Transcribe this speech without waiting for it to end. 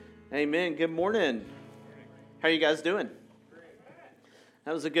Amen. Good morning. How are you guys doing?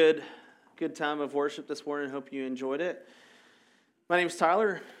 That was a good time of worship this morning. Hope you enjoyed it. My name is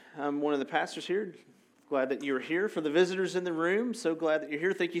Tyler. I'm one of the pastors here. Glad that you're here. For the visitors in the room, so glad that you're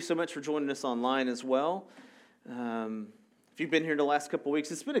here. Thank you so much for joining us online as well. If you've been here the last couple of weeks,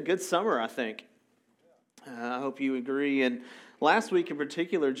 it's been a good summer, I think. I hope you agree. And last week in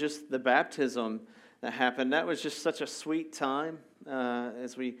particular, just the baptism that happened, that was just such a sweet time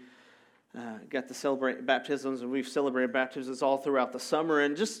as we got to celebrate baptisms, and we've celebrated baptisms all throughout the summer,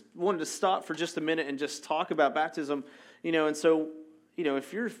 and just wanted to stop for just a minute and just talk about baptism, and so,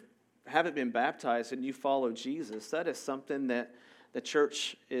 if you haven't been baptized and you follow Jesus, that is something that the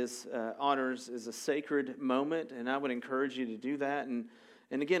church honors as a sacred moment, and I would encourage you to do that, and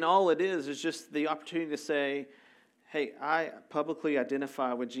again, all it is just the opportunity to say, hey, I publicly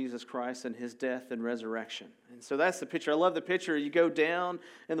identify with Jesus Christ and His death and resurrection. And so that's the picture. I love the picture. You go down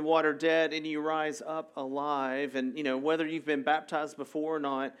in the water dead and you rise up alive. And, whether you've been baptized before or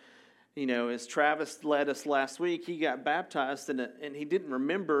not, as Travis led us last week, he got baptized and he didn't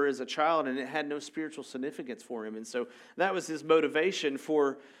remember as a child, and it had no spiritual significance for him. And so that was his motivation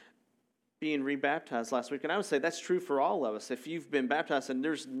for being rebaptized last week. And I would say that's true for all of us. If you've been baptized and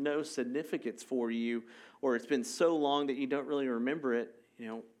there's no significance for you, or it's been so long that you don't really remember it,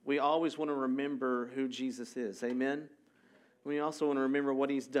 we always want to remember who Jesus is. Amen? We also want to remember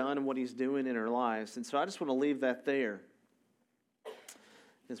what He's done and what He's doing in our lives. And so I just want to leave that there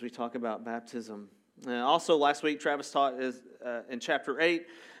as we talk about baptism. Also, last week, Travis taught in chapter 8,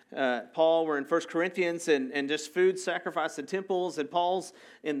 Paul, we're in 1 Corinthians, and just food sacrifice in temples, and Paul's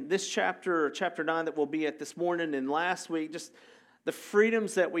in this chapter, or chapter 9 that we'll be at this morning, and last week, just the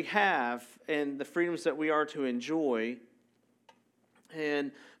freedoms that we have and the freedoms that we are to enjoy.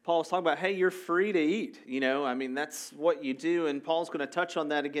 And Paul was talking about, hey, you're free to eat, that's what you do, and Paul's going to touch on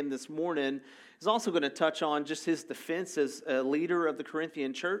that again this morning. He's also going to touch on just his defense as a leader of the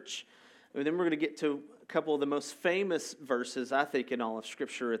Corinthian church, and then we're going to get to a couple of the most famous verses, I think, in all of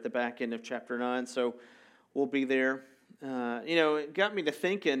Scripture at the back end of chapter 9, so we'll be there. It got me to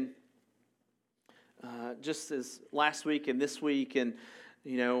thinking, just as last week and this week, and,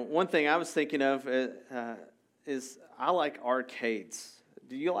 one thing I was thinking of is I like arcades.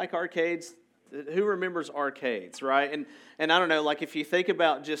 Do you like arcades? Who remembers arcades, right? And I don't know, like if you think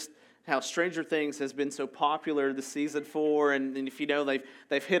about just how Stranger Things has been so popular this season 4, and if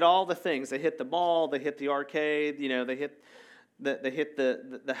they've hit all the things. They hit the mall, they hit the arcade, they hit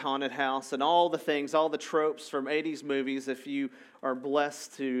the haunted house, and all the things, all the tropes from 80s movies. If you are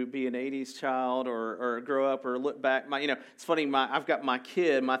blessed to be an 80s child or grow up or look back, it's funny, I've got my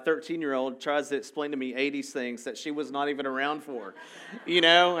kid, my 13-year-old tries to explain to me 80s things that she was not even around for,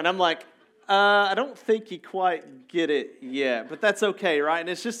 and I'm like, I don't think you quite get it yet, but that's okay, right? And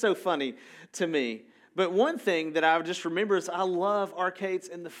it's just so funny to me. But one thing that I just remember is I love arcades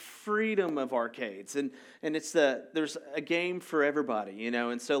and the freedom of arcades. And there's a game for everybody,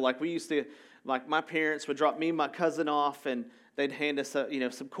 and so like we used to, like my parents would drop me and my cousin off, and they'd hand us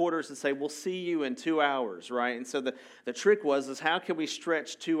some quarters and say, we'll see you in 2 hours, right? And so the trick was how can we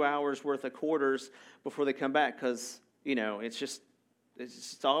stretch 2 hours worth of quarters before they come back? Because, it's just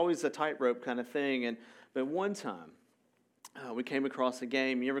always a tightrope kind of thing. But one time, we came across a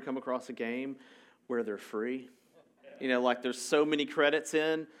game. You ever come across a game where they're free? Like there's so many credits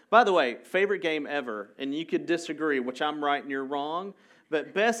in. By the way, favorite game ever, and you could disagree, which I'm right and you're wrong,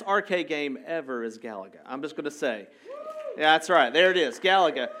 but best arcade game ever is Galaga. I'm just going to say. Yeah, that's right. There it is,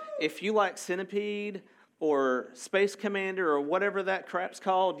 Galaga. If you like Centipede or Space Commander or whatever that crap's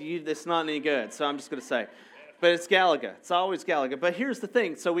called, it's not any good. So I'm just going to say. But it's Galaga. It's always Galaga. But here's the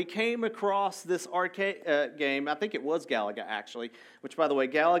thing. So we came across this arcade game. I think it was Galaga, actually. Which, by the way,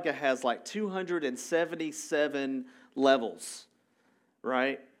 Galaga has like 277 levels,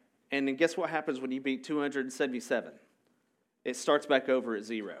 right? And then guess what happens when you beat 277? It starts back over at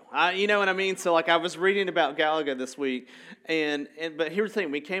 0. You know what I mean? So like I was reading about Galaga this week, but here's the thing: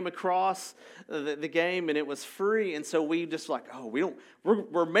 we came across the game and it was free, and so we just like,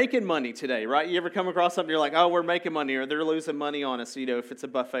 we're making money today, right? You ever come across something you're like, oh, we're making money, or they're losing money on us, if it's a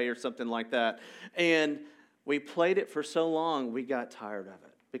buffet or something like that. And we played it for so long, we got tired of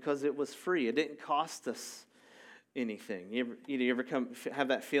it because it was free. It didn't cost us anything. You ever have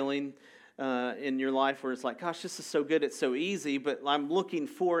that feeling in your life where it's like, gosh, this is so good, it's so easy, but I'm looking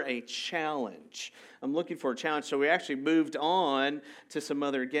for a challenge. I'm looking for a challenge. So we actually moved on to some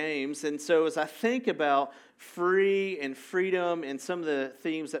other games. And so as I think about free and freedom and some of the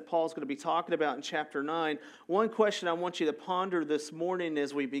themes that Paul's going to be talking about in chapter 9, one question I want you to ponder this morning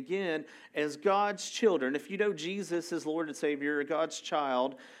as we begin, as God's children, if you know Jesus as Lord and Savior, God's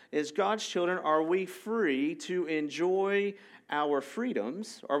child, as God's children, are we free to enjoy our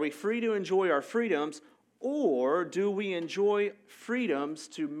freedoms? Are we free to enjoy our freedoms, or do we enjoy freedoms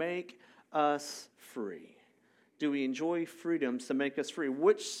to make us free? Do we enjoy freedoms to make us free?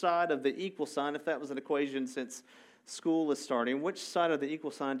 Which side of the equal sign, if that was an equation since school is starting, which side of the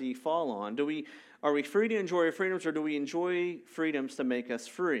equal sign do you fall on? Are we free to enjoy our freedoms, or do we enjoy freedoms to make us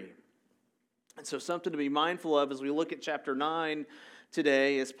free? And so something to be mindful of as we look at chapter 9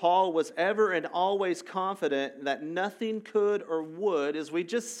 today is Paul was ever and always confident that nothing could or would, as we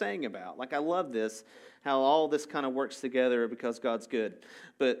just sang about. Like, I love this, how all this kind of works together because God's good.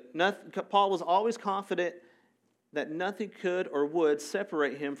 But Paul was always confident that nothing could or would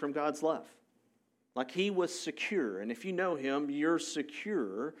separate him from God's love. Like, he was secure. And if you know him, you're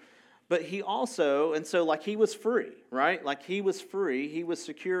secure. But he also, and so like he was free, right? Like he was free. He was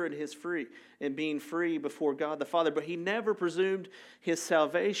secure in his free and being free before God the Father. But he never presumed his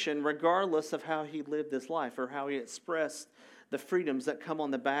salvation regardless of how he lived his life or how he expressed the freedoms that come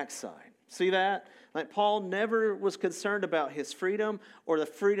on the backside. See that? Like, Paul never was concerned about his freedom or the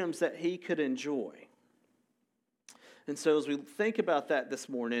freedoms that he could enjoy. And so as we think about that this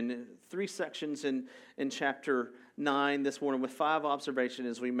morning, 3 sections in chapter 9 this morning with 5 observations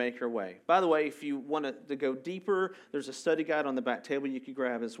as we make our way. By the way, if you want to go deeper, there's a study guide on the back table you could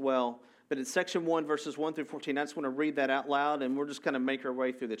grab as well. But in section 1, verses 1 through 14, I just want to read that out loud, and we're just going to make our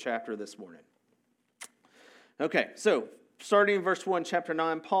way through the chapter this morning. Okay, so starting in verse 1, chapter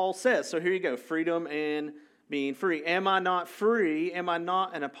 9, Paul says, so here you go, freedom and being free. Am I not free? Am I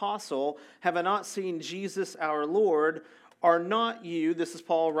not an apostle? Have I not seen Jesus our Lord? Are not you, this is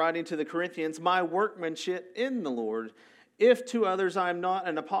Paul writing to the Corinthians, my workmanship in the Lord? If to others I am not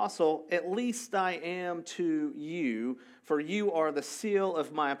an apostle, at least I am to you, for you are the seal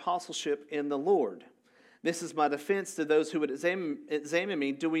of my apostleship in the Lord. This is my defense to those who would examine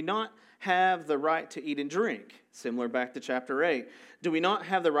me. Do we not have the right to eat and drink? Similar back to chapter 8. Do we not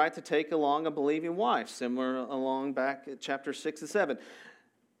have the right to take along a believing wife? Similar along back at chapter 6 and 7.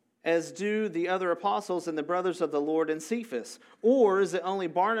 As do the other apostles and the brothers of the Lord and Cephas? Or is it only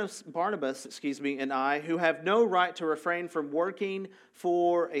Barnabas, and I, who have no right to refrain from working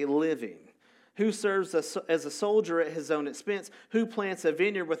for a living? Who serves as a soldier at his own expense? Who plants a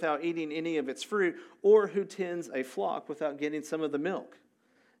vineyard without eating any of its fruit? Or who tends a flock without getting some of the milk?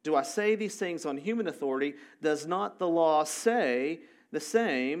 Do I say these things on human authority? Does not the law say the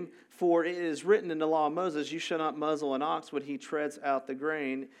same? For it is written in the law of Moses, you shall not muzzle an ox when he treads out the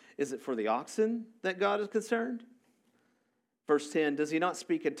grain. Is it for the oxen that God is concerned? Verse 10, does he not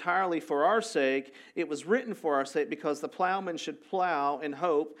speak entirely for our sake? It was written for our sake, because the plowman should plow in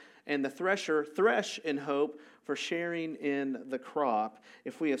hope, and the thresher thresh in hope, for sharing in the crop.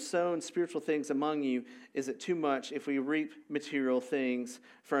 If we have sown spiritual things among you, is it too much if we reap material things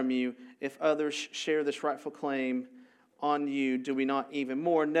from you? If others share this rightful claim on you, do we not even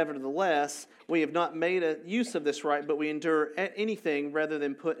more? Nevertheless, we have not made a use of this right, but we endure anything rather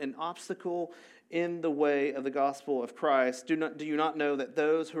than put an obstacle in the way of the gospel of Christ. Do you not know that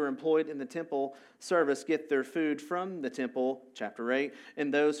those who are employed in the temple service get their food from the temple, chapter 8,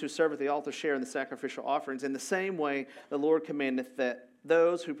 and those who serve at the altar share in the sacrificial offerings? In the same way, the Lord commandeth that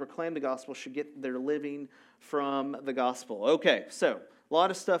those who proclaim the gospel should get their living from the gospel. Okay, so a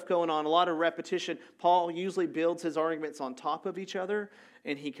lot of stuff going on, a lot of repetition. Paul usually builds his arguments on top of each other,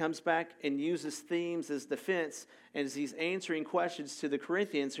 and he comes back and uses themes as defense, and as he's answering questions to the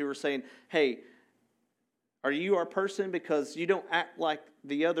Corinthians who are saying, hey, are you our person? Because you don't act like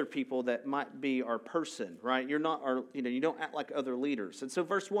the other people that might be our person, right? You're not our, you don't act like other leaders. And so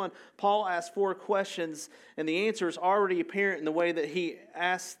verse 1, Paul asks 4 questions, and the answer is already apparent in the way that he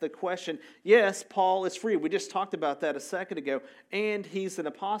asks the question. Yes, Paul is free. We just talked about that a second ago. And he's an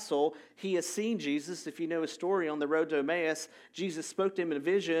apostle. He has seen Jesus. If you know his story on the road to Emmaus, Jesus spoke to him in a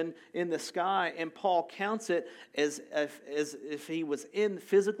vision in the sky, and Paul counts it as if he was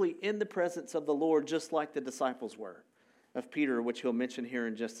physically in the presence of the Lord, just like the disciples were of Peter, which he'll mention here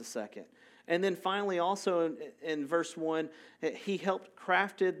in just a second. And then finally, also in verse 1, he helped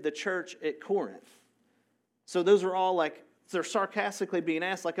crafted the church at Corinth. So those are all like, they're sarcastically being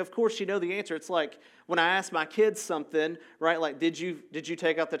asked, like, of course you know the answer. It's like when I ask my kids something, right, like, did you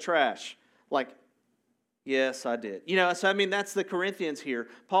take out the trash? Like, yes, I did. So I mean, that's the Corinthians here.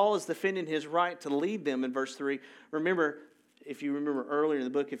 Paul is defending his right to lead them in verse 3. Remember, if you remember earlier in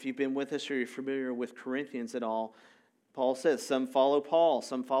the book, if you've been with us or you're familiar with Corinthians at all, Paul says some follow Paul,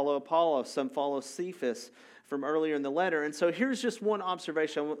 some follow Apollos, some follow Cephas from earlier in the letter. And so here's just one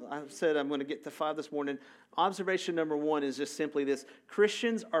observation. I said I'm going to get to 5 this morning. Observation number 1 is just simply this.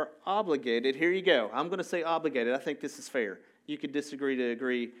 Christians are obligated. Here you go. I'm going to say obligated. I think this is fair. You could disagree to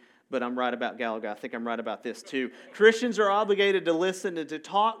agree, but I'm right about Gallagher. I think I'm right about this too. Christians are obligated to listen and to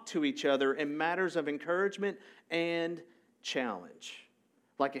talk to each other in matters of encouragement and challenge.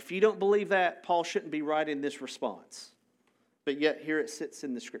 Like if you don't believe that, Paul shouldn't be writing this response. But yet here it sits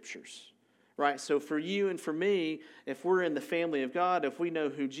in the Scriptures, right? So for you and for me, if we're in the family of God, if we know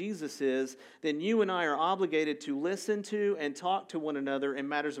who Jesus is, then you and I are obligated to listen to and talk to one another in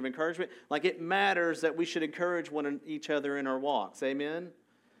matters of encouragement. Like it matters that we should encourage each other in our walks. Amen?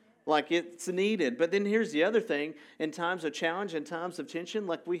 Like it's needed. But then here's the other thing. In times of challenge, in times of tension,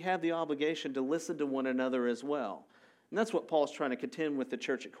 like we have the obligation to listen to one another as well. And that's what Paul's trying to contend with the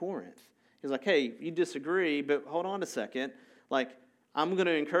church at Corinth. He's like, hey, you disagree, but hold on a second. Like, I'm going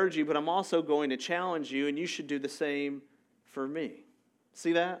to encourage you, but I'm also going to challenge you, and you should do the same for me.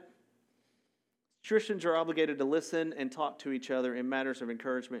 See that? Christians are obligated to listen and talk to each other in matters of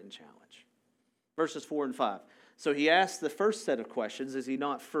encouragement and challenge. Verses 4 and 5. So he asks the first set of questions. Is he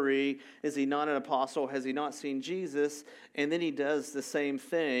not free? Is he not an apostle? Has he not seen Jesus? And then he does the same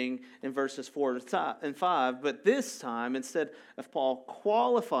thing in verses 4 and 5. But this time, instead of Paul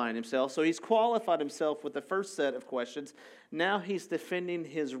qualifying himself, so he's qualified himself with the first set of questions. Now he's defending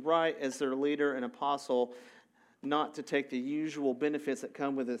his right as their leader and apostle not to take the usual benefits that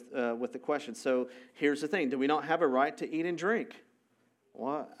come with the question. So here's the thing. Do we not have a right to eat and drink?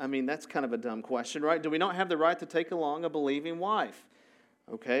 Well, I mean, that's kind of a dumb question, right? Do we not have the right to take along a believing wife?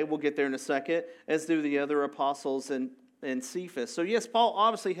 Okay, we'll get there in a second, as do the other apostles and Cephas. So yes, Paul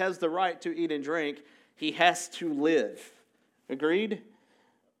obviously has the right to eat and drink. He has to live. Agreed?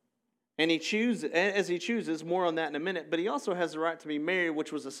 And he chooses, more on that in a minute, but he also has the right to be married,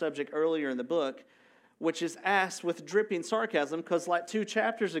 which was a subject earlier in the book, which is asked with dripping sarcasm, because like 2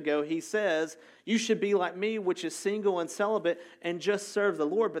 chapters ago, he says, you should be like me, which is single and celibate, and just serve the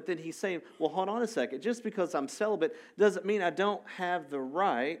Lord. But then he's saying, well, hold on a second. Just because I'm celibate doesn't mean I don't have the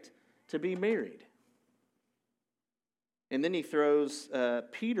right to be married. And then he throws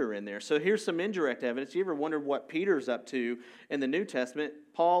Peter in there. So here's some indirect evidence. You ever wondered what Peter's up to in the New Testament?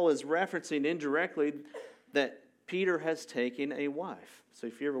 Paul is referencing indirectly that Peter has taken a wife. So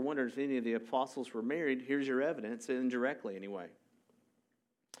if you ever wondered if any of the apostles were married, here's your evidence, indirectly anyway.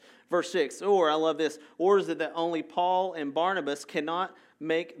 Verse 6, or I love this, or is it that only Paul and Barnabas cannot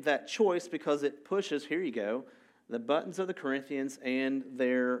make that choice because it pushes, here you go, the buttons of the Corinthians and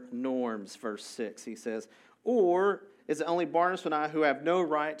their norms. Verse 6, he says, or is it only Barnabas and I who have no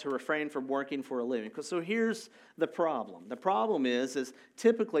right to refrain from working for a living? So here's the problem. The problem is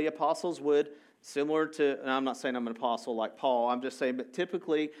typically apostles would, similar to, and I'm not saying I'm an apostle like Paul, I'm just saying, but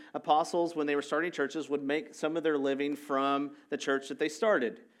typically apostles, when they were starting churches, would make some of their living from the church that they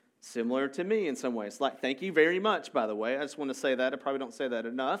started. Similar to me in some ways. Like, thank you very much, by the way. I just want to say that. I probably don't say that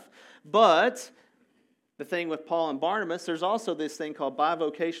enough. But the thing with Paul and Barnabas, there's also this thing called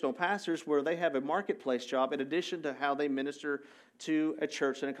bivocational pastors where they have a marketplace job in addition to how they minister to a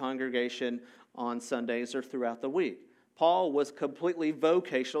church and a congregation on Sundays or throughout the week. Paul was completely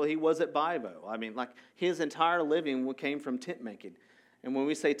vocational. He wasn't bivo. I mean, like his entire living came from tent making. And when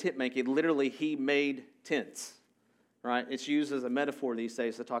we say tent making, literally he made tents, right? It's used as a metaphor these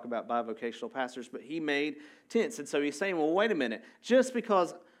days to talk about bivocational pastors, but he made tents. And so he's saying, well, wait a minute. Just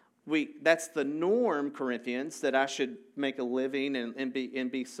because that's the norm, Corinthians, that I should make a living and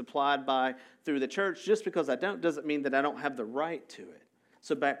be supplied by through the church, just because I don't doesn't mean that I don't have the right to it.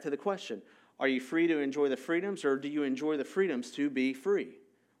 So back to the question. Are you free to enjoy the freedoms, or do you enjoy the freedoms to be free?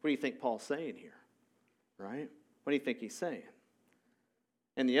 What do you think Paul's saying here? Right? What do you think he's saying?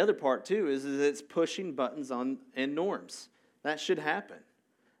 And the other part, too, is it's pushing buttons on and norms. That should happen.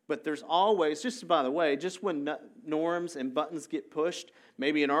 But there's always, just by the way, just when norms and buttons get pushed,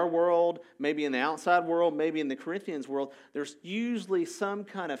 maybe in our world, maybe in the outside world, maybe in the Corinthians world, there's usually some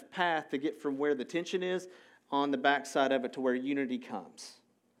kind of path to get from where the tension is on the backside of it to where unity comes.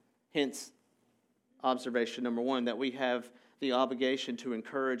 Hence, observation number 1, that we have the obligation to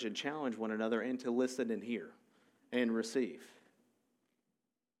encourage and challenge one another and to listen and hear and receive.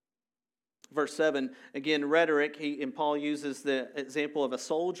 Verse 7, again, rhetoric, and Paul uses the example of a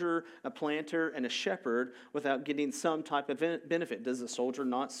soldier, a planter, and a shepherd without getting some type of benefit. Does a soldier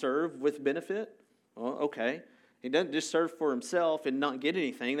not serve with benefit? Well, okay. He doesn't just serve for himself and not get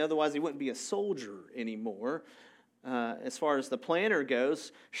anything. Otherwise, he wouldn't be a soldier anymore. as far as the planter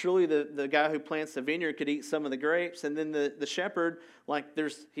goes, surely the guy who plants the vineyard could eat some of the grapes, and then the shepherd,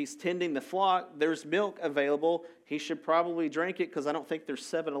 he's tending the flock, there's milk available, he should probably drink it, because I don't think there's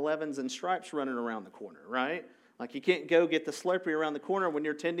 7-Elevens and Stripes running around the corner, right? Like, you can't go get the Slurpee around the corner when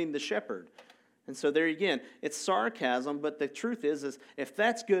you're tending the shepherd. And so there again, it's sarcasm, but the truth is if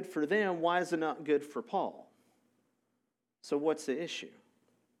that's good for them, why is it not good for Paul? So what's the issue?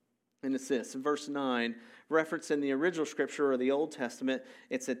 And it's this, in verse 9, reference in the original scripture or the Old Testament,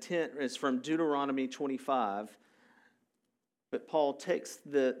 it's from Deuteronomy 25. But Paul takes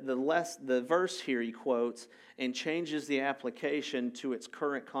the verse here he quotes and changes the application to its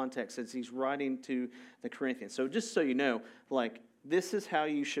current context as he's writing to the Corinthians. So just so you know, this is how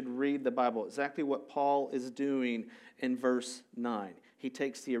you should read the Bible, exactly what Paul is doing in verse 9. He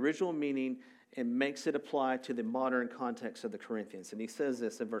takes the original meaning and makes it apply to the modern context of the Corinthians. And he says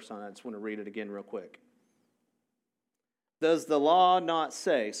this in verse 9. I just want to read it again real quick. Does the law not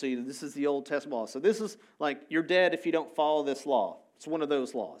say, so this is the Old Testament law. So this is like, you're dead if you don't follow this law. It's one of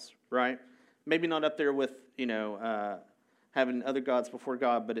those laws, right? Maybe not up there with, having other gods before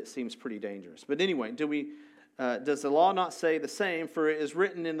God, but it seems pretty dangerous. But anyway, does the law not say the same? For it is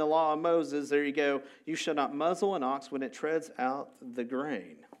written in the law of Moses, there you go, you shall not muzzle an ox when it treads out the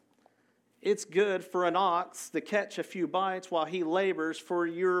grain. It's good for an ox to catch a few bites while he labors for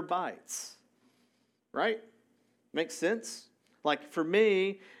your bites. Right? Makes sense? Like for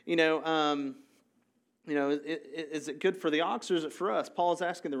me, is it good for the ox or is it for us? Paul is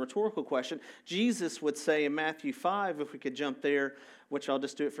asking the rhetorical question. Jesus would say in Matthew 5, if we could jump there, which I'll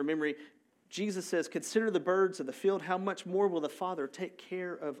just do it from memory, Jesus says, consider the birds of the field, how much more will the Father take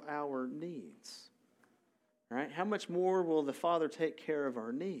care of our needs? Right? How much more will the Father take care of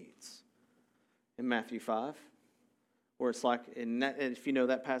our needs? In Matthew 5, where it's like, if you know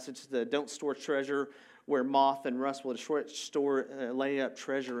that passage, don't store treasure where moth and rust will destroy it, lay up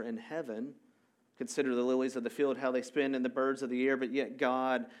treasure in heaven. Consider the lilies of the field, how they spin, and the birds of the air, but yet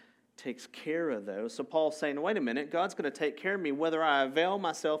God takes care of those. So Paul's saying, wait a minute, God's going to take care of me whether I avail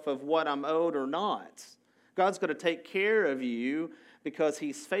myself of what I'm owed or not. God's going to take care of you because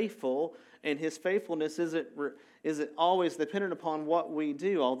he's faithful, and his faithfulness isn't always dependent upon what we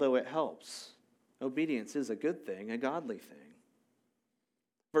do, although it helps. Obedience is a good thing, a godly thing.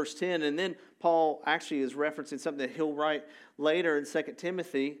 Verse 10, and then Paul actually is referencing something that he'll write later in 2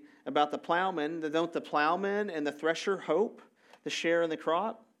 Timothy about the plowman. Don't the plowman and the thresher hope to share in the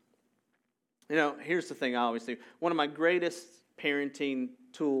crop? Here's the thing I always do. One of my greatest parenting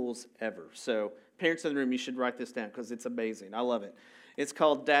tools ever. So parents in the room, you should write this down because it's amazing. I love it. It's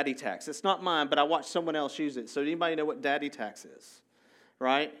called Daddy Tax. It's not mine, but I watched someone else use it. So anybody know what Daddy Tax is?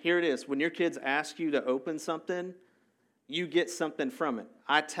 Right? Here it is. When your kids ask you to open something, you get something from it.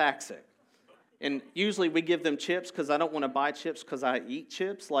 I tax it. And usually we give them chips because I don't want to buy chips because I eat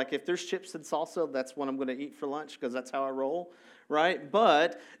chips. Like if there's chips and salsa, that's what I'm going to eat for lunch because that's how I roll. Right?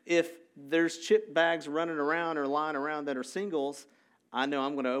 But if there's chip bags running around or lying around that are singles, I know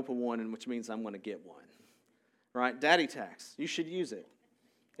I'm going to open one, which means I'm going to get one. Right? Daddy Tax. You should use it.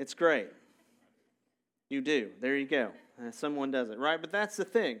 It's great. You do. There you go. Someone does it, right? But that's the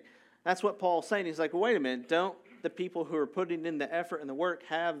thing. That's what Paul's saying. He's like, wait a minute. Don't the people who are putting in the effort and the work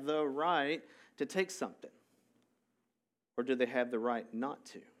have the right to take something? Or do they have the right not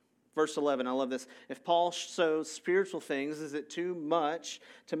to? Verse 11, I love this. If Paul sows spiritual things, is it too much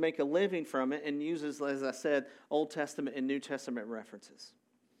to make a living from it and uses, as I said, Old Testament and New Testament references?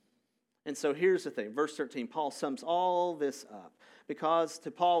 And so here's the thing. Verse 13, Paul sums all this up. Because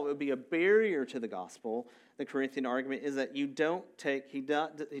to Paul it would be a barrier to the gospel. The Corinthian argument is that he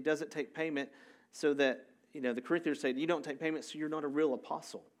doesn't take payment so that, the Corinthians say, you don't take payment so you're not a real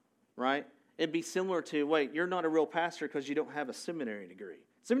apostle, right? It'd be similar to, wait, you're not a real pastor because you don't have a seminary degree.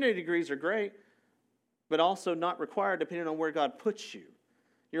 Seminary degrees are great, but also not required depending on where God puts you.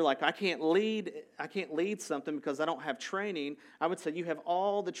 You're like, I can't lead something because I don't have training. I would say you have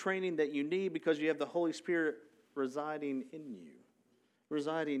all the training that you need because you have the Holy Spirit residing in you.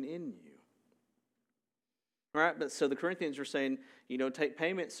 All right, but so the Corinthians are saying, take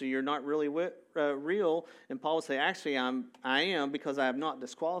payment so you're not really real. And Paul would say, actually, I am because I have not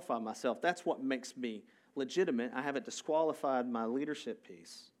disqualified myself. That's what makes me legitimate. I haven't disqualified my leadership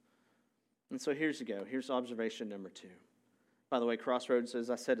piece. And so here's observation number 2. By the way, Crossroads, as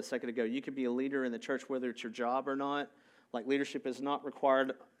I said a second ago, you could be a leader in the church whether it's your job or not. Like leadership is not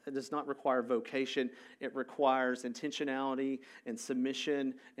required. It does not require vocation. It requires intentionality and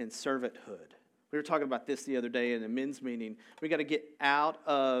submission and servanthood. We were talking about this the other day in a men's meeting. We got to get out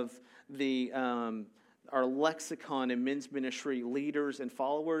of our lexicon in men's ministry, leaders and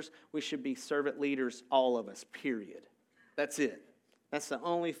followers, we should be servant leaders, all of us, period. That's it. That's the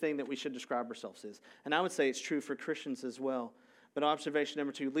only thing that we should describe ourselves as. And I would say it's true for Christians as well. But observation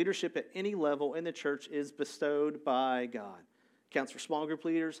number 2, leadership at any level in the church is bestowed by God. Counts for small group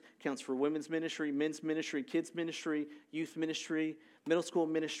leaders, counts for women's ministry, men's ministry, kids ministry, youth ministry, middle school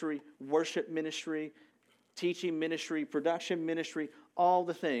ministry, worship ministry, teaching ministry, production ministry, all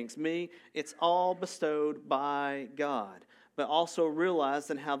the things. It's all bestowed by God. But also realize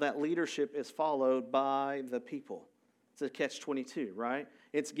then how that leadership is followed by the people. It's a catch-22, right?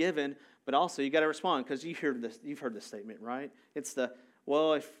 It's given, but also you got to respond because you've heard this statement, right? It's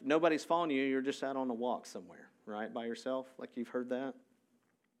if nobody's following you, you're just out on a walk somewhere, right, by yourself, like you've heard that.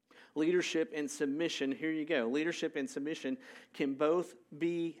 Leadership and submission, here you go. Leadership and submission can both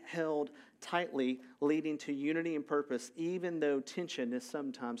be held tightly, leading to unity and purpose, even though tension is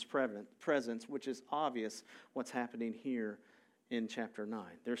sometimes present, which is obvious what's happening here in chapter 9.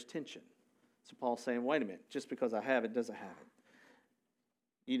 There's tension. So Paul's saying, wait a minute, just because I have it doesn't have it.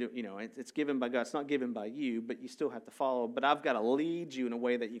 It's given by God. It's not given by you, but you still have to follow. But I've got to lead you in a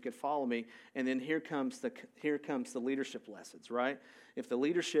way that you could follow me. And then here comes the leadership lessons, right? If the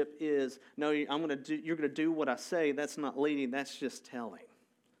leadership is, no, you're going to do what I say, that's not leading, that's just telling.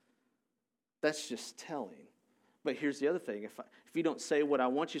 That's just telling. But here's the other thing. If you don't say what I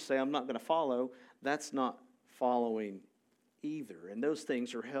want you to say, I'm not going to follow, that's not following either. And those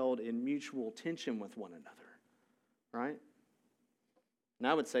things are held in mutual tension with one another, right? And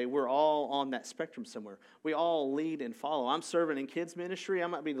I would say we're all on that spectrum somewhere. We all lead and follow. I'm serving in kids ministry. I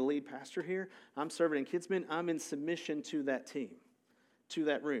might be the lead pastor here. I'm serving in kids ministry. I'm in submission to that team, to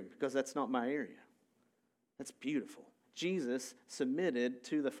that room, because that's not my area. That's beautiful. Jesus submitted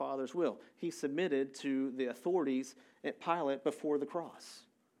to the Father's will. He submitted to the authorities at Pilate before the cross.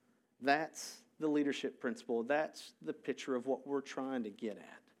 That's the leadership principle. That's the picture of what we're trying to get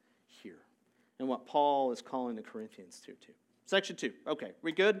at here and what Paul is calling the Corinthians to too. Section 2. Okay,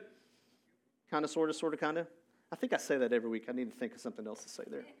 we good? Kind of, sort of, kind of? I think I say that every week. I need to think of something else to say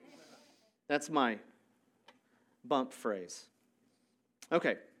there. That's my bump phrase.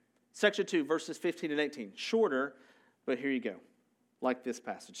 Okay, section 2, verses 15 and 18. Shorter, but here you go. Like this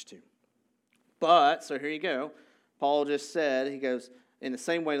passage too. But, so here you go. Paul just said, he goes, in the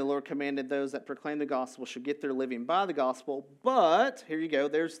same way the Lord commanded those that proclaim the gospel should get their living by the gospel. But, here you go,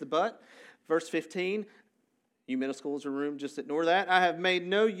 there's the but. Verse 15, you middle schoolers in the room, just ignore that. I have made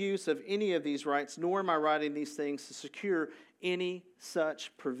no use of any of these rights, nor am I writing these things to secure any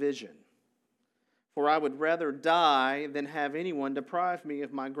such provision. For I would rather die than have anyone deprive me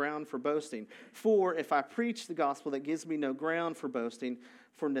of my ground for boasting. For if I preach the gospel that gives me no ground for boasting,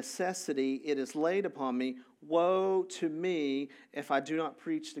 for necessity it is laid upon me. Woe to me if I do not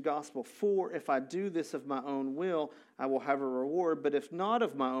preach the gospel. For if I do this of my own will, I will have a reward. But if not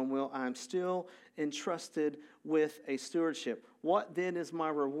of my own will, I am still entrusted with a stewardship. What then is my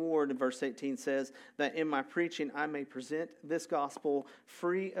reward? Verse 18 says, that in my preaching I may present this gospel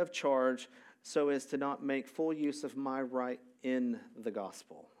free of charge, so as to not make full use of my right in the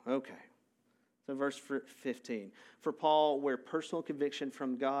gospel. Okay. So verse 15. For Paul, where personal conviction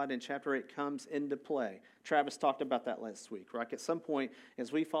from God in chapter 8 comes into play. Travis talked about that last week, right? At some point,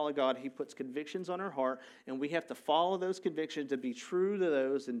 as we follow God, he puts convictions on our heart, and we have to follow those convictions to be true to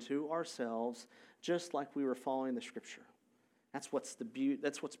those and to ourselves, just like we were following the Scripture. That's what's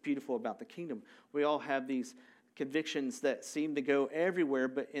beautiful about the kingdom. We all have these convictions that seem to go everywhere,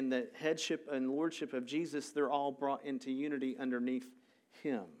 but in the headship and lordship of Jesus, they're all brought into unity underneath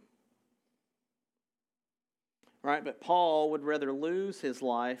him. Right? But Paul would rather lose his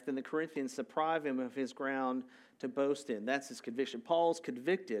life than the Corinthians deprive him of his ground to boast in. That's his conviction. Paul's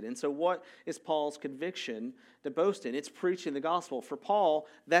convicted. And so what is Paul's conviction to boast in? It's preaching the gospel. For Paul,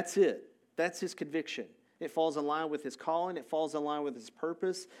 that's it. That's his conviction. It falls in line with his calling. It falls in line with his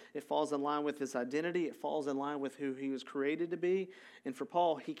purpose. It falls in line with his identity. It falls in line with who he was created to be. And for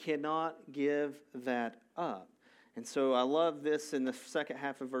Paul, he cannot give that up. And so I love this in the second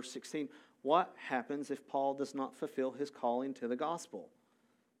half of verse 16. What happens if Paul does not fulfill his calling to the gospel?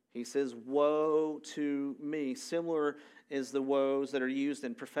 He says, woe to me. Similar is the woes that are used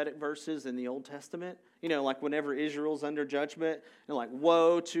in prophetic verses in the Old Testament. You know, like whenever Israel's under judgment, and like,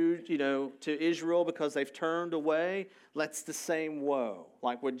 woe to Israel because they've turned away. That's the same woe.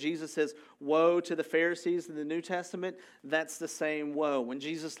 Like when Jesus says, woe to the Pharisees in the New Testament, that's the same woe. When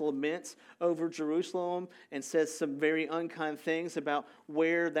Jesus laments over Jerusalem and says some very unkind things about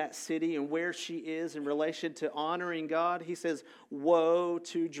where that city and where she is in relation to honoring God, he says, woe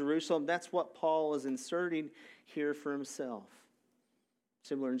to Jerusalem. That's what Paul is inserting here for himself.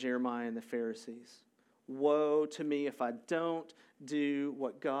 Similar in Jeremiah and the Pharisees. woe to me if I don't do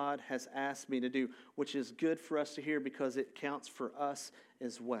what God has asked me to do, which is good for us to hear because it counts for us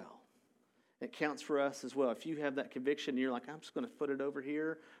as well. It counts for us as well. If you have that conviction and you're like, I'm just going to put it over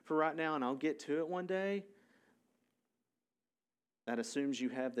here for right now and I'll get to it one day, that assumes you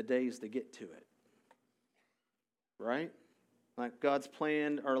have the days to get to it. Right? Like God's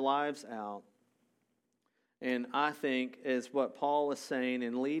planned our lives out. And I think is what Paul is saying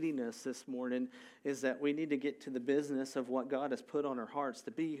and leading us this morning is that we need to get to the business of what God has put on our hearts,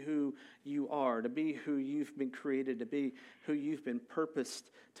 to be who you are, to be who you've been created to be, who you've been purposed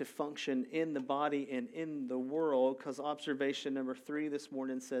to function in the body and in the world. Because observation number 3 this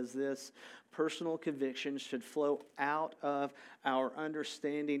morning says this: personal conviction should flow out of our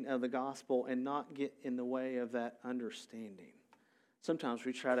understanding of the gospel and not get in the way of that understanding. Sometimes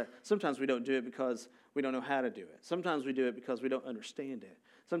we don't do it because we don't know how to do it. Sometimes we do it because we don't understand it.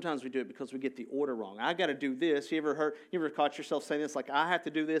 Sometimes we do it because we get the order wrong. I got to do this. You ever caught yourself saying this, like, I have to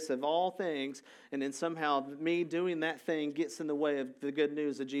do this of all things, and then somehow me doing that thing gets in the way of the good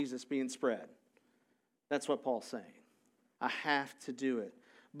news of Jesus being spread. That's what Paul's saying. I have to do it.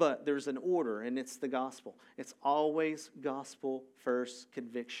 But there's an order, and it's the gospel. It's always gospel first,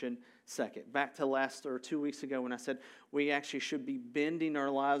 conviction second. Back to 2 weeks ago when I said we actually should be bending our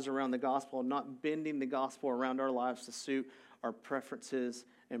lives around the gospel, not bending the gospel around our lives to suit our preferences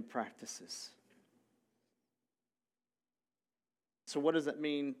and practices. So what does that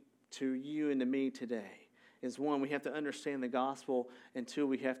mean to you and to me today? Is one, we have to understand the gospel, and two,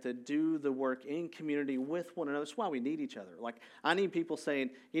 we have to do the work in community with one another. That's why we need each other. Like, I need people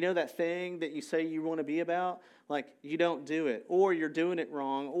saying, you know that thing that you say you want to be about? Like, you don't do it, or you're doing it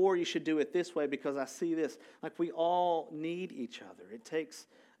wrong, or you should do it this way because I see this. Like, we all need each other. It takes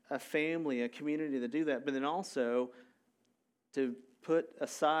a family, a community to do that, but then also to put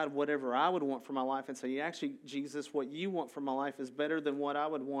aside whatever I would want for my life and say, actually, Jesus, what you want for my life is better than what I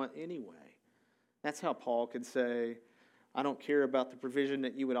would want anyway. That's how Paul could say, I don't care about the provision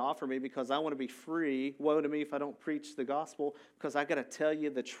that you would offer me because I want to be free. Woe to me if I don't preach the gospel because I got to tell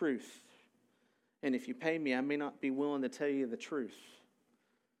you the truth. And if you pay me, I may not be willing to tell you the truth.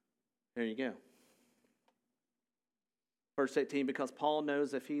 There you go. Verse 18, because Paul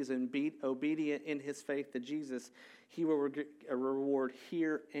knows if he's obedient in his faith to Jesus, he will get a reward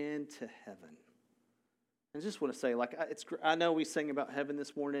here and to heaven. I just want to say, I know we sang about heaven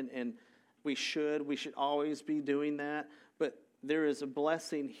this morning, and we should always be doing that, but there is a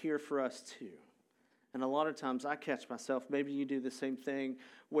blessing here for us too. And a lot of times I catch myself, maybe you do the same thing,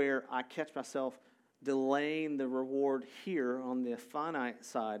 where I catch myself delaying the reward here on the finite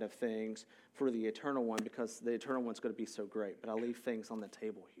side of things for the eternal one, because the eternal one's going to be so great, but I leave things on the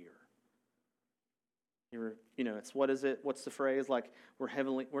table here. It's what's the phrase? Like,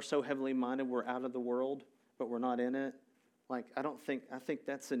 we're so heavenly minded, we're out of the world, but we're not in it. I think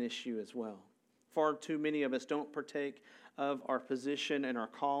that's an issue as well. Far too many of us don't partake of our position and our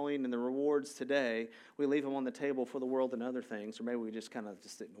calling and the rewards today. We leave them on the table for the world and other things, or maybe we just kind of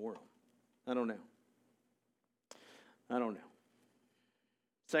just ignore them. I don't know.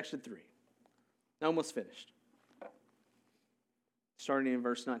 Section 3. Almost finished. Starting in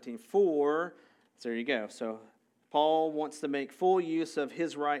verse 19. So there you go. So Paul wants to make full use of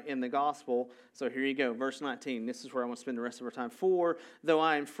his right in the gospel. So here you go, verse 19. This is where I want to spend the rest of our time. For, though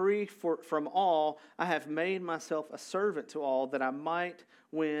I am free from all, I have made myself a servant to all, that I might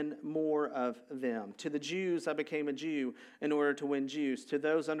win more of them. To the Jews I became a Jew in order to win Jews. To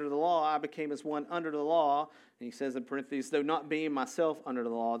those under the law I became as one under the law. And he says in parentheses, though not being myself under the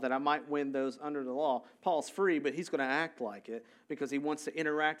law, that I might win those under the law. Paul's free, but he's going to act like it because he wants to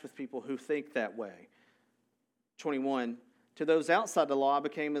interact with people who think that way. 21, to those outside the law, I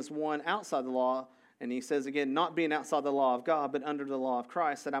became as one outside the law. And he says again, not being outside the law of God, but under the law of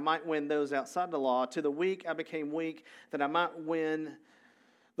Christ, that I might win those outside the law. To the weak, I became weak, that I might win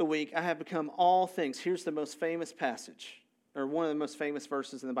the weak. I have become all things. Here's the most famous passage, or one of the most famous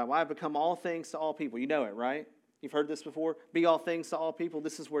verses in the Bible. I have become all things to all people. You know it, right? You've heard this before. Be all things to all people.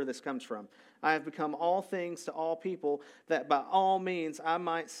 This is where this comes from. I have become all things to all people, that by all means I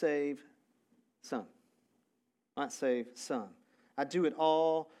might save some. Might save some. I do it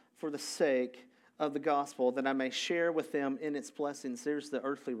all for the sake of the gospel, that I may share with them in its blessings. There's the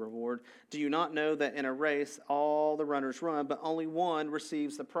earthly reward. Do you not know that in a race all the runners run, but only one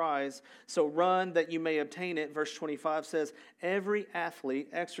receives the prize? So run that you may obtain it. Verse 25 says, every athlete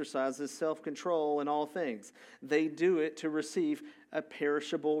exercises self-control in all things. They do it to receive a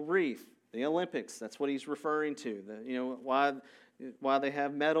perishable wreath. The Olympics, that's what he's referring to. Why they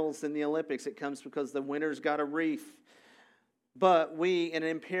have medals in the Olympics, it comes because the winner's got a wreath. but we an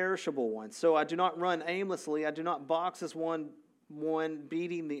imperishable one. So I do not run aimlessly. I do not box as one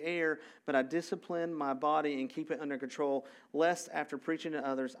beating the air, but I discipline my body and keep it under control, lest after preaching to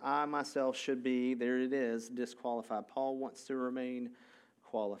others, I myself should be, there it is, disqualified. Paul wants to remain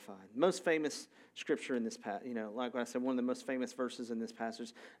qualified. Most famous scripture in this passage, like I said, one of the most famous verses in this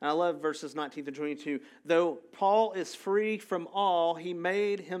passage. And I love verses 19 to 22. Though Paul is free from all, he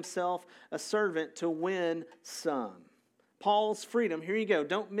made himself a servant to win some. Paul's freedom, here you go,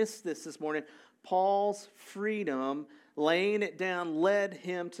 don't miss this morning. Paul's freedom, laying it down, led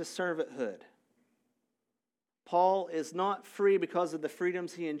him to servanthood. Paul is not free because of the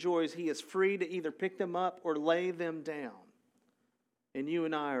freedoms he enjoys. He is free to either pick them up or lay them down. And you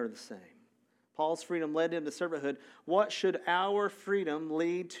and I are the same. Paul's freedom led him to servanthood. What should our freedom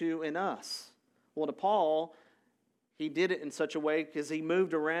lead to in us? Well, to Paul, he did it in such a way because he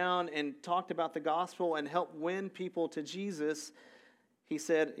moved around and talked about the gospel and helped win people to Jesus. He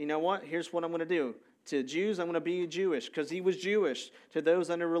said, you know what? Here's what I'm going to do. To Jews, I'm going to be Jewish because he was Jewish. To those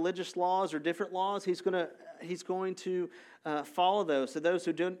under religious laws or different laws, he's going to follow those. To those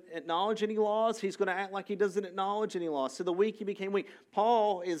who don't acknowledge any laws, he's going to act like he doesn't acknowledge any laws. To the weak, he became weak.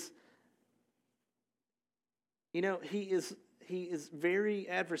 Paul is, he is very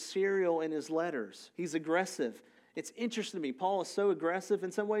adversarial in his letters. He's aggressive. It's interesting to me. Paul is so aggressive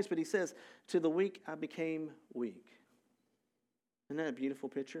in some ways, but he says, to the weak, I became weak. Isn't that a beautiful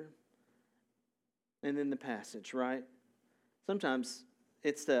picture? And then the passage, right? Sometimes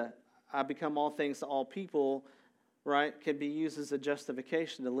it's I become all things to all people, right? Can be used as a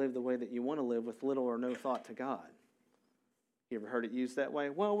justification to live the way that you want to live with little or no thought to God. You ever heard it used that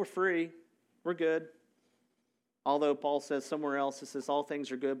way? Well, we're free. We're good. Although Paul says somewhere else, it says all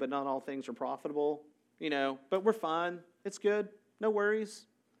things are good, but not all things are profitable. But we're fine. It's good. No worries.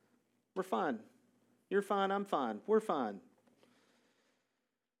 We're fine. You're fine. I'm fine. We're fine.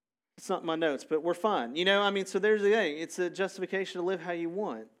 It's not in my notes, but we're fine. So there's the thing. It's a justification to live how you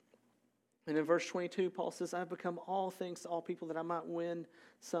want. And in verse 22, Paul says, I've become all things to all people that I might win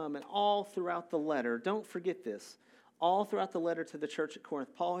some. And all throughout the letter, don't forget this, all throughout the letter to the church at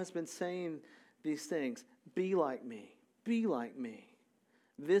Corinth, Paul has been saying these things. Be like me. Be like me.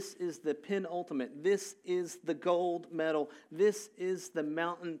 This is the penultimate. This is the gold medal. This is the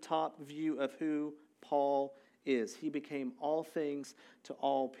mountaintop view of who Paul is. He became all things to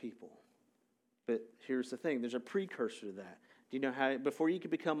all people. But here's the thing. There's a precursor to that. Do you know how, before you can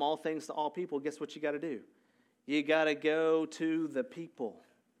become all things to all people, guess what you got to do? You got to go to the people.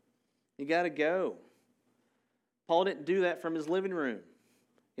 You got to go. Paul didn't do that from his living room.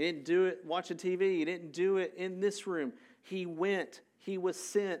 He didn't do it watching TV. He didn't do it in this room. He went. He was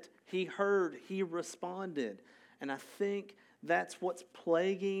sent. He heard. He responded. And I think that's what's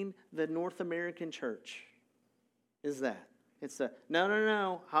plaguing the North American church. Is that. It's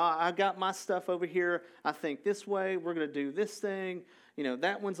no. I got my stuff over here. I think this way. We're going to do this thing.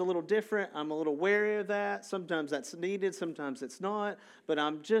 That one's a little different. I'm a little wary of that. Sometimes that's needed. Sometimes it's not. But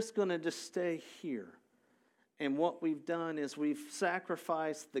I'm just going to stay here. And what we've done is we've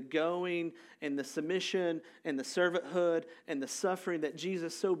sacrificed the going and the submission and the servanthood and the suffering that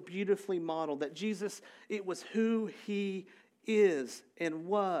Jesus so beautifully modeled. That Jesus, it was who he is and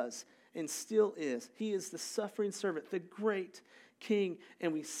was and still is. He is the suffering servant, the great king.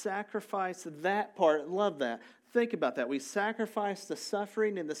 And we sacrifice that part. Love that. Think about that. We sacrifice the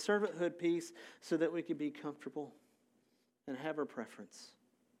suffering and the servanthood piece so that we can be comfortable and have our preference.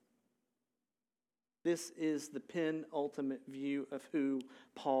 This is the penultimate view of who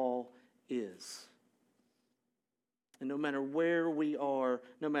Paul is. And no matter where we are,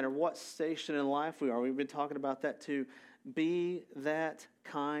 no matter what station in life we are, we've been talking about that too, be that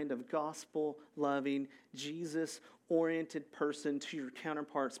kind of gospel-loving, Jesus-oriented person to your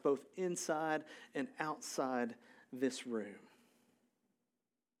counterparts both inside and outside this room.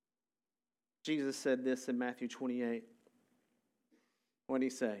 Jesus said this in Matthew 28. What did he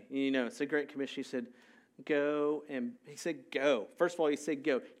say? It's a great commission. He said, go. And he said, go. First of all, he said,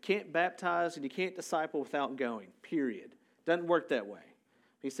 go. You can't baptize and you can't disciple without going, period. Doesn't work that way.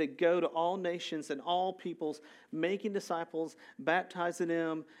 He said, go to all nations and all peoples, making disciples, baptizing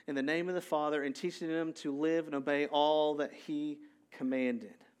them in the name of the Father, and teaching them to live and obey all that he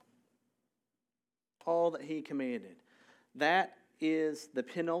commanded. All that he commanded. That is the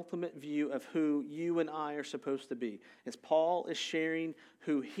penultimate view of who you and I are supposed to be. As Paul is sharing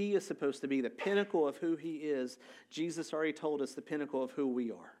who he is supposed to be, the pinnacle of who he is, Jesus already told us the pinnacle of who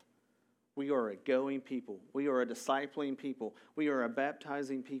we are. We are a going people. We are a discipling people. We are a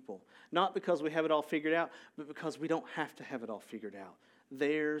baptizing people. Not because we have it all figured out, but because we don't have to have it all figured out.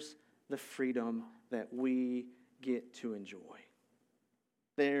 There's the freedom that we get to enjoy.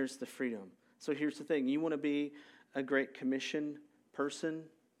 There's the freedom. So here's the thing. You want to be a Great Commission person?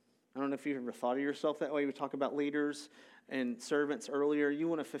 I don't know if you've ever thought of yourself that way. We talked about leaders and servants earlier. You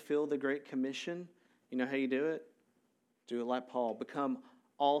want to fulfill the Great Commission? You know how you do it? Do it like Paul. Become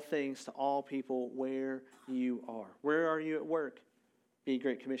all things to all people where you are. Where are you at work? Be a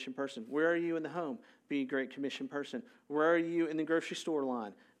Great Commission person. Where are you in the home? Be a Great Commission person. Where are you in the grocery store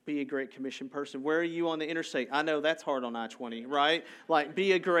line? Be a Great Commission person. Where are you on the interstate? I know that's hard on I-20, right? Like,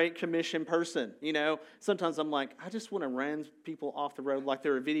 be a Great Commission person, you know? Sometimes I'm like, I just want to run people off the road like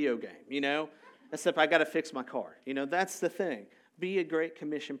they're a video game, you know? Except I got to fix my car. You know, that's the thing. Be a Great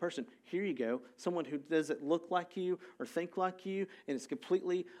Commission person. Here you go. Someone who doesn't look like you or think like you and is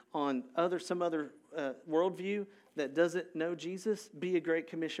completely on some other worldview that doesn't know Jesus. Be a Great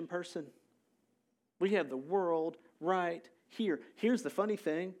Commission person. We have the world right here. Here's the funny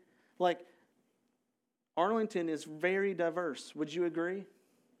thing. Like, Arlington is very diverse. Would you agree?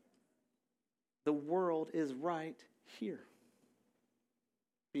 The world is right here.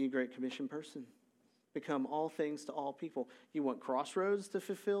 Be a Great Commission person. Become all things to all people. You want Crossroads to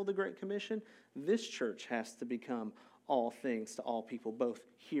fulfill the Great Commission? This church has to become all things to all people, both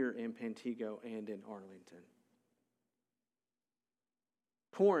here in Pantego and in Arlington.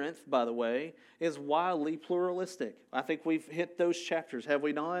 Corinth, by the way, is wildly pluralistic. I think we've hit those chapters, have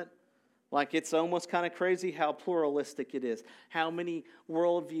we not? Like, it's almost kind of crazy how pluralistic it is. How many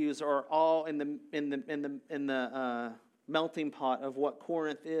worldviews are all in the melting pot of what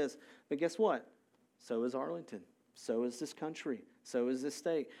Corinth is. But guess what? So is Arlington. So is this country. So is this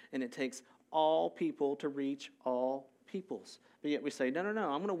state. And it takes all people to reach all peoples. But yet we say, no, I'm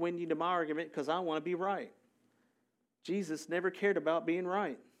going to win you to my argument because I want to be right. Jesus never cared about being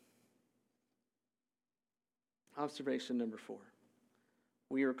right. Observation number 4.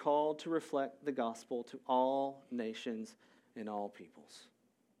 We are called to reflect the gospel to all nations and all peoples.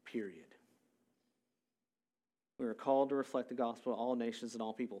 Period. We are called to reflect the gospel to all nations and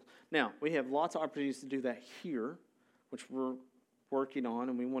all peoples. Now, we have lots of opportunities to do that here, which we're working on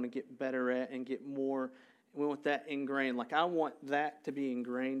and we want to get better at and get more. We want that ingrained. Like, I want that to be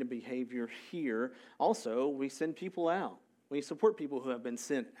ingrained in behavior here. Also, we send people out. We support people who have been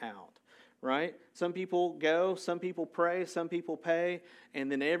sent out, right? Some people go, some people pray, some people pay, and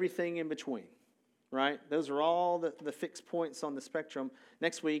then everything in between, right? Those are all the fixed points on the spectrum.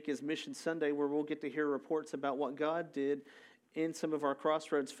 Next week is Mission Sunday, where we'll get to hear reports about what God did in some of our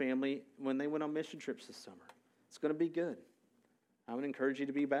Crossroads family when they went on mission trips this summer. It's going to be good. I would encourage you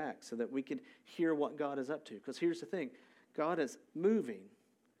to be back so that we could hear what God is up to. Because here's the thing. God is moving.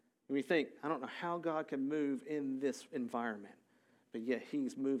 And we think, I don't know how God can move in this environment. But yet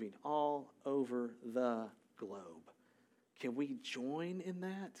he's moving all over the globe. Can we join in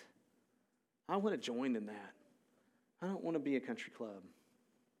that? I want to join in that. I don't want to be a country club.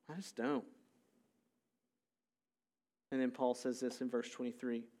 I just don't. And then Paul says this in verse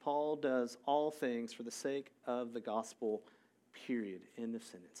 23. Paul does all things for the sake of the gospel, period, end of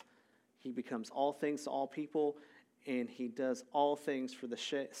sentence. He becomes all things to all people, and he does all things for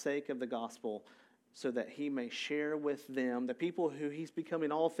the sake of the gospel so that he may share with them, the people who he's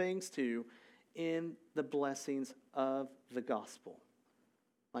becoming all things to, in the blessings of the gospel.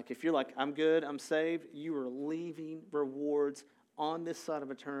 Like, if you're like, I'm good, I'm saved, you are leaving rewards on this side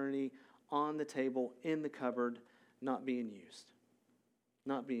of eternity, on the table, in the cupboard, not being used.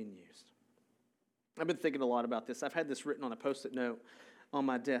 Not being used. I've been thinking a lot about this. I've had this written on a Post-it note on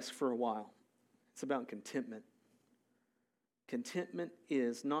my desk for a while. It's about contentment. Contentment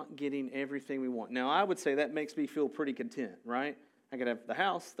is not getting everything we want. Now, I would say that makes me feel pretty content, right? I could have the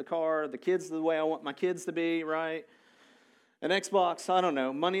house, the car, the kids the way I want my kids to be, right? An Xbox, I don't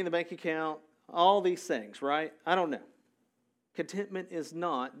know, money in the bank account, all these things, right? I don't know. Contentment is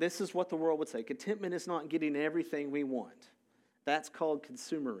not, this is what the world would say, contentment is not getting everything we want. That's called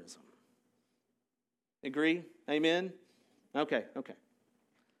consumerism. Agree? Amen? Okay.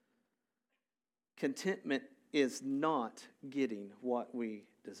 Contentment is not getting what we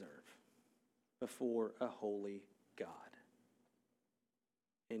deserve before a holy God.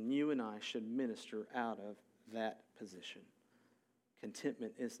 And you and I should minister out of that position.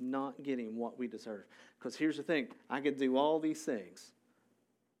 Contentment is not getting what we deserve. Because here's the thing, I could do all these things,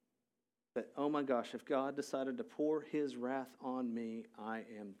 but oh my gosh, if God decided to pour his wrath on me, I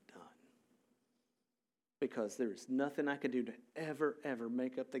am done. Because there is nothing I can do to ever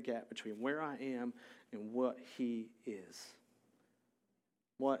make up the gap between where I am and what he is.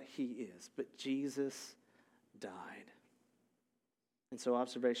 What he is. But Jesus died. And so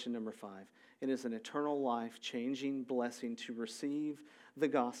observation number 5. It is an eternal life-changing blessing to receive the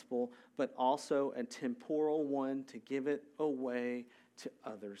gospel, but also a temporal one to give it away to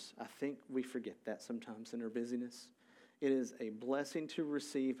others. I think we forget that sometimes in our busyness. It is a blessing to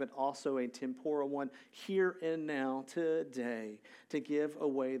receive, but also a temporal one here and now, today, to give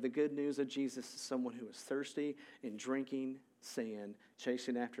away the good news of Jesus to someone who is thirsty and drinking sand,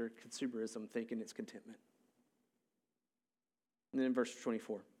 chasing after consumerism, thinking it's contentment. And then in verse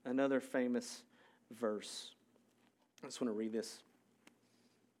 24, another famous verse. I just want to read this.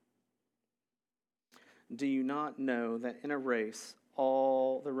 Do you not know that in a race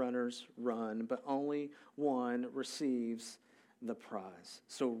all the runners run, but only one receives the prize?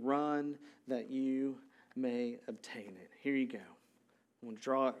 So run that you may obtain it. Here you go. I'm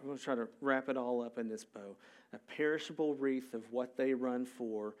going to try to wrap it all up in this bow. A perishable wreath of what they run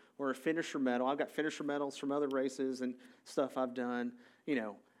for, or a finisher medal. I've got finisher medals from other races and stuff I've done. You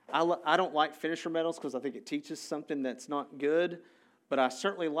know, I don't like finisher medals because I think it teaches something that's not good, but I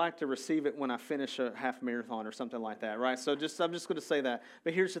certainly like to receive it when I finish a half marathon or something like that, right? So I'm just going to say that.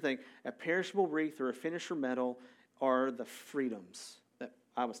 But here's the thing. A perishable wreath or a finisher medal are the freedoms that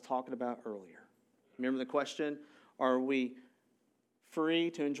I was talking about earlier. Remember the question? Are we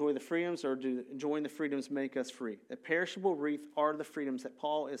free to enjoy the freedoms, or do enjoying the freedoms make us free? A perishable wreath are the freedoms that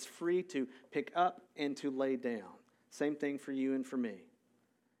Paul is free to pick up and to lay down. Same thing for you and for me.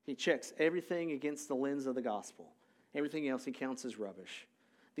 He checks everything against the lens of the gospel. Everything else he counts as rubbish.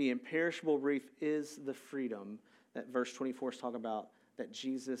 The imperishable wreath is the freedom that verse 24 is talking about, that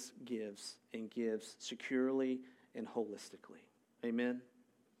Jesus gives, and gives securely and holistically. Amen?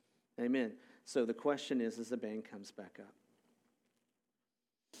 Amen. So the question is, as the band comes back up,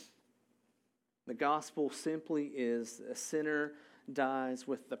 the gospel simply is a sinner dies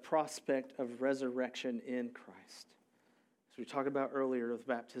with the prospect of resurrection in Christ. As we talked about earlier with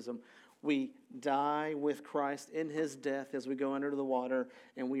baptism, we die with Christ in his death as we go under the water,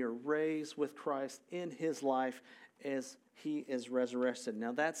 and we are raised with Christ in his life as he is resurrected.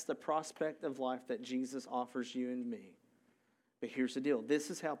 Now that's the prospect of life that Jesus offers you and me. But here's the deal. This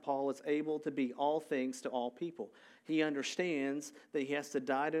is how Paul is able to be all things to all people. He understands that he has to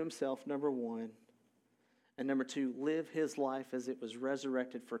die to himself, number one. And number two, live his life as it was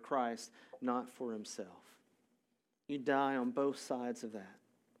resurrected for Christ, not for himself. You die on both sides of that.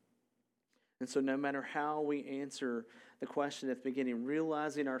 And so no matter how we answer the question at the beginning,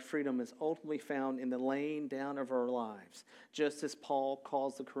 realizing our freedom is ultimately found in the laying down of our lives, just as Paul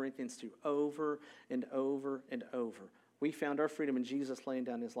calls the Corinthians to over and over and over. We found our freedom in Jesus laying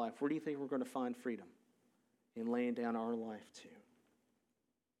down his life. Where do you think we're going to find freedom? In laying down our life too.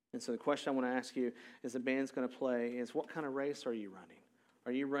 And so the question I want to ask you as the band's going to play is, what kind of race are you running?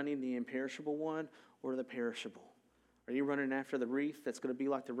 Are you running the imperishable one or the perishable? Are you running after the wreath that's going to be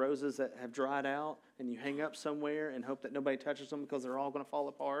like the roses that have dried out and you hang up somewhere and hope that nobody touches them because they're all going to fall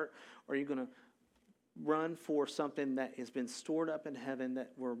apart? Or are you going to run for something that has been stored up in heaven,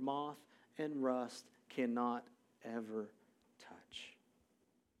 that where moth and rust cannot ever touch?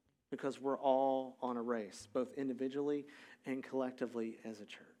 Because we're all on a race, both individually and collectively as a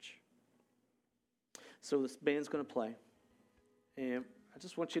church. So this band's going to play, and I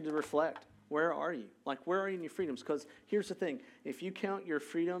just want you to reflect. Where are you? Like, where are you in your freedoms? Because here's the thing. If you count your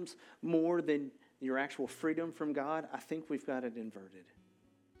freedoms more than your actual freedom from God, I think we've got it inverted.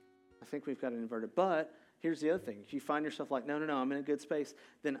 But here's the other thing. If you find yourself like, no, I'm in a good space,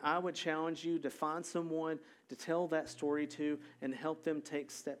 then I would challenge you to find someone to tell that story to and help them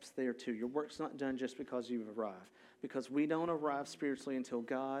take steps there too. Your work's not done just because you've arrived. Because we don't arrive spiritually until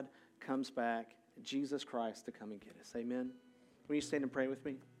God comes back, Jesus Christ, to come and get us. Amen? Will you stand and pray with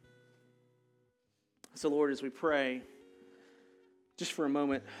me? So, Lord, as we pray, just for a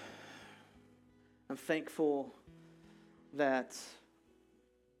moment, I'm thankful that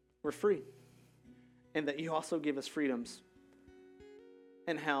we're free and that you also give us freedoms,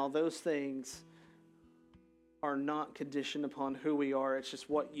 and how those things are not conditioned upon who we are. It's just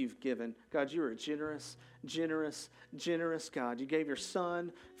what you've given. God, you are a generous, generous, generous God. You gave your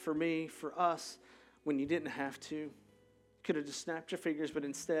son for me, for us, when you didn't have to. Could have just snapped your fingers, but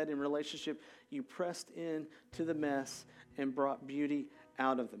instead, in relationship, you pressed in to the mess and brought beauty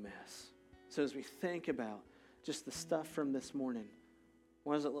out of the mess. So as we think about just the stuff from this morning,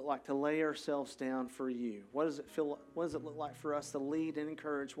 what does it look like to lay ourselves down for you? What does it look like for us to lead and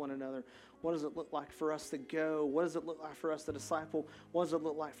encourage one another? What does it look like for us to go? What does it look like for us to disciple? What does it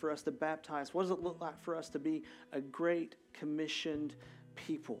look like for us to baptize? What does it look like for us to be a great commissioned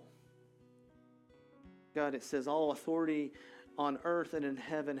people? God, it says all authority on earth and in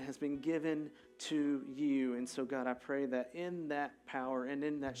heaven has been given to you. And so, God, I pray that in that power and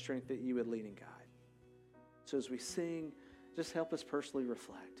in that strength that you would lead and guide. So as we sing, just help us personally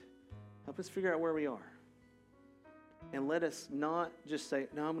reflect. Help us figure out where we are. And let us not just say,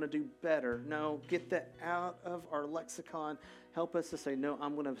 no, I'm going to do better. No, get that out of our lexicon. Help us to say, no,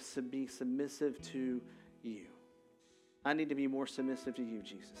 I'm going to be submissive to you. I need to be more submissive to you,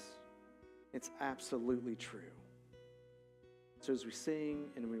 Jesus. It's absolutely true. So as we sing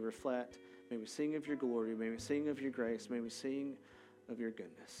and we reflect, may we sing of your glory, may we sing of your grace, may we sing of your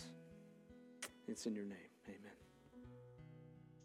goodness. It's in your name.